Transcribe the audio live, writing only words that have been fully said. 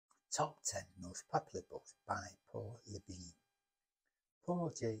Top 10 Most Popular Books by Paul Levine.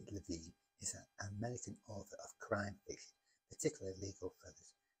 Paul J. Levine is an American author of crime fiction, particularly legal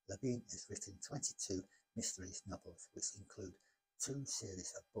thrillers. Levine has written 22 mystery novels, which include 2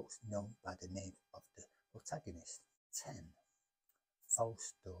 series of books known by the name of the protagonists. 10.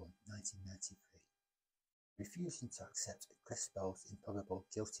 False Dawn, 1993. Refusing to accept Crespo's improbable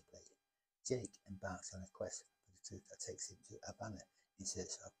guilty plea, Jake embarks on a quest for the truth that takes him to Havana in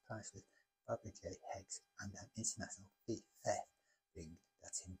search of priceless Fabergé eggs and an international theft ring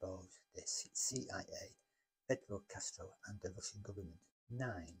that involves the CIA, Fidel Castro and the Russian government. 9.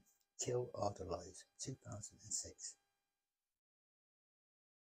 Kill Order Lawyers, 2006.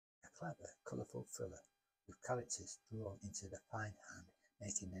 A clever, colourful thriller with characters drawn into the fine hand,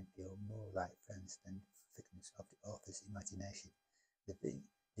 making them feel more like friends than figments of the author's imagination.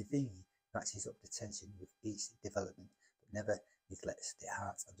 Levine ratchets up the tension with each development, but never neglects the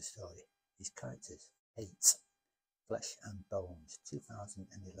heart of the story, his characters. 8. Flesh and Bones, 2011.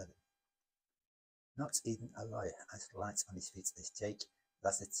 Not even a lawyer as light on his feet as Jake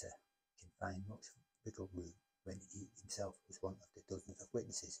Lassiter can find much wiggle room when he himself was one of the dozens of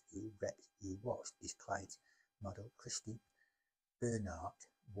witnesses who watched his client, model Christine Bernard,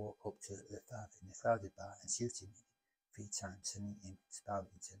 walk up to her father in a crowded bar and shoot him 3 times, sending him spiraling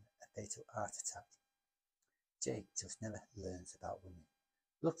into a fatal heart attack. Jake just never learns about women.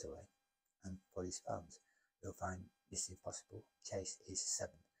 Luckily, and for his fans, they'll find this impossible case is 7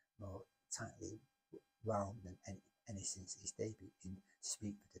 more tightly wound than any since his debut in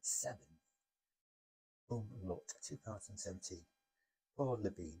Speak for the 7. Look, 2017. Paul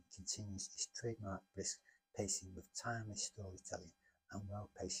Levine continues his trademark brisk pacing with timeless storytelling and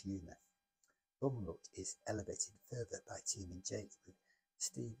well-paced humour. Look is elevated further by teaming Jake with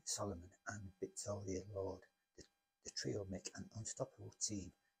Steve Solomon and Victoria Lord. The trio make an unstoppable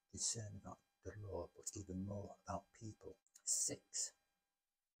team concerned about the law, but even more about people. 6.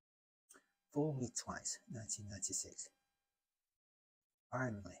 Fool Me Twice, 1996.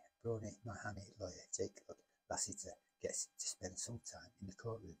 Finally, brawny Miami lawyer Jake Lassiter gets to spend some time in the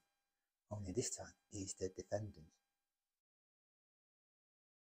courtroom. Only this time, he's the defendant.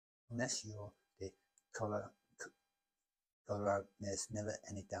 Unless you're the Colorado, there's never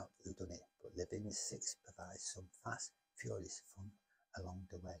any doubt who done it, but Levine's 6 provides some fast, furious fun along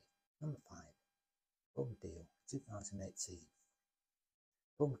the way. Number 5. Bum Deal, 2018.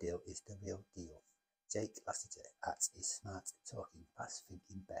 Bum Deal is the real deal. Jake Lassiter at his smart, talking,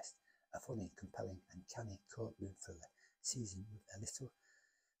 fast-thinking best, a funny, compelling and canny courtroom thriller, seasoned with a little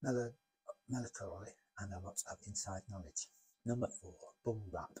melancholy and a lot of inside knowledge. Number 4. Bum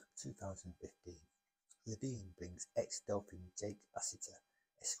Rap, 2015. Levine brings ex-Dolphin Jake Lassiter,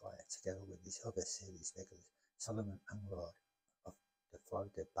 Esquire, together with his other series regulars, Solomon and Lord, of the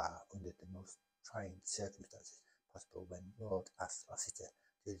Florida bar under the most trying circumstances possible when Lord asks Lassiter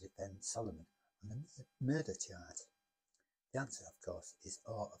to defend Solomon on a murder charge. The answer, of course, is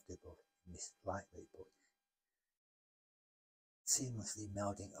all of the above in this lightweight book, seamlessly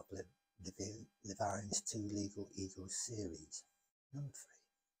melding up Levine's 2 Legal Eagles series. Number 3.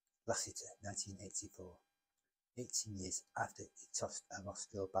 Lassiter, 1984. 18 years after he tossed a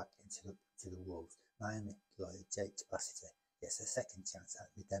lost girl back into the wolves, Miami lawyer Jake Lassiter gets a second chance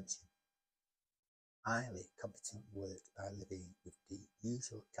at redemption. Highly competent work by Levine with the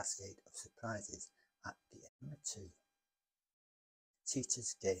usual cascade of surprises at the end. Number 2.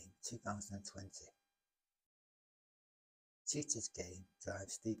 Cheater's Game, 2020. Cheater's Game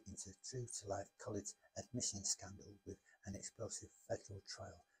dives deep into the true-to-life college admission scandal with an explosive federal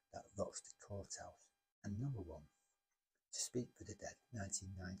trial that rocks the courthouse. And number 1. To Speak for the Dead,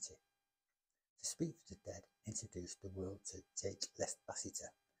 1990. To Speak for the Dead introduced the world to Jake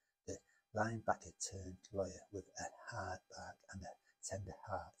Lassiter, the linebacker turned lawyer with a hard back and a tender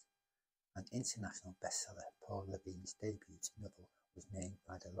heart. An international bestseller, Paul Levine's debut novel was named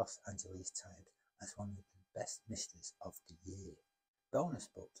by the Los Angeles Times as one of the best mysteries of the year. Bonus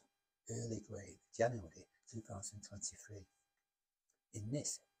book, Early Grave, January 2023. In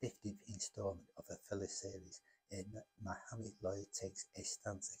this 15th installment of a thriller series, a Miami lawyer takes a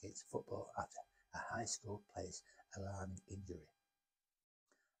stance against football after a high school player's alarming injury.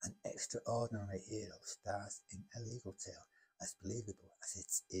 An extraordinary hero stars in a legal tale as believable as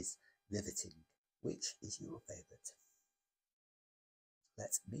it is riveting. Which is your favourite?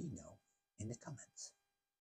 Let me know in the comments.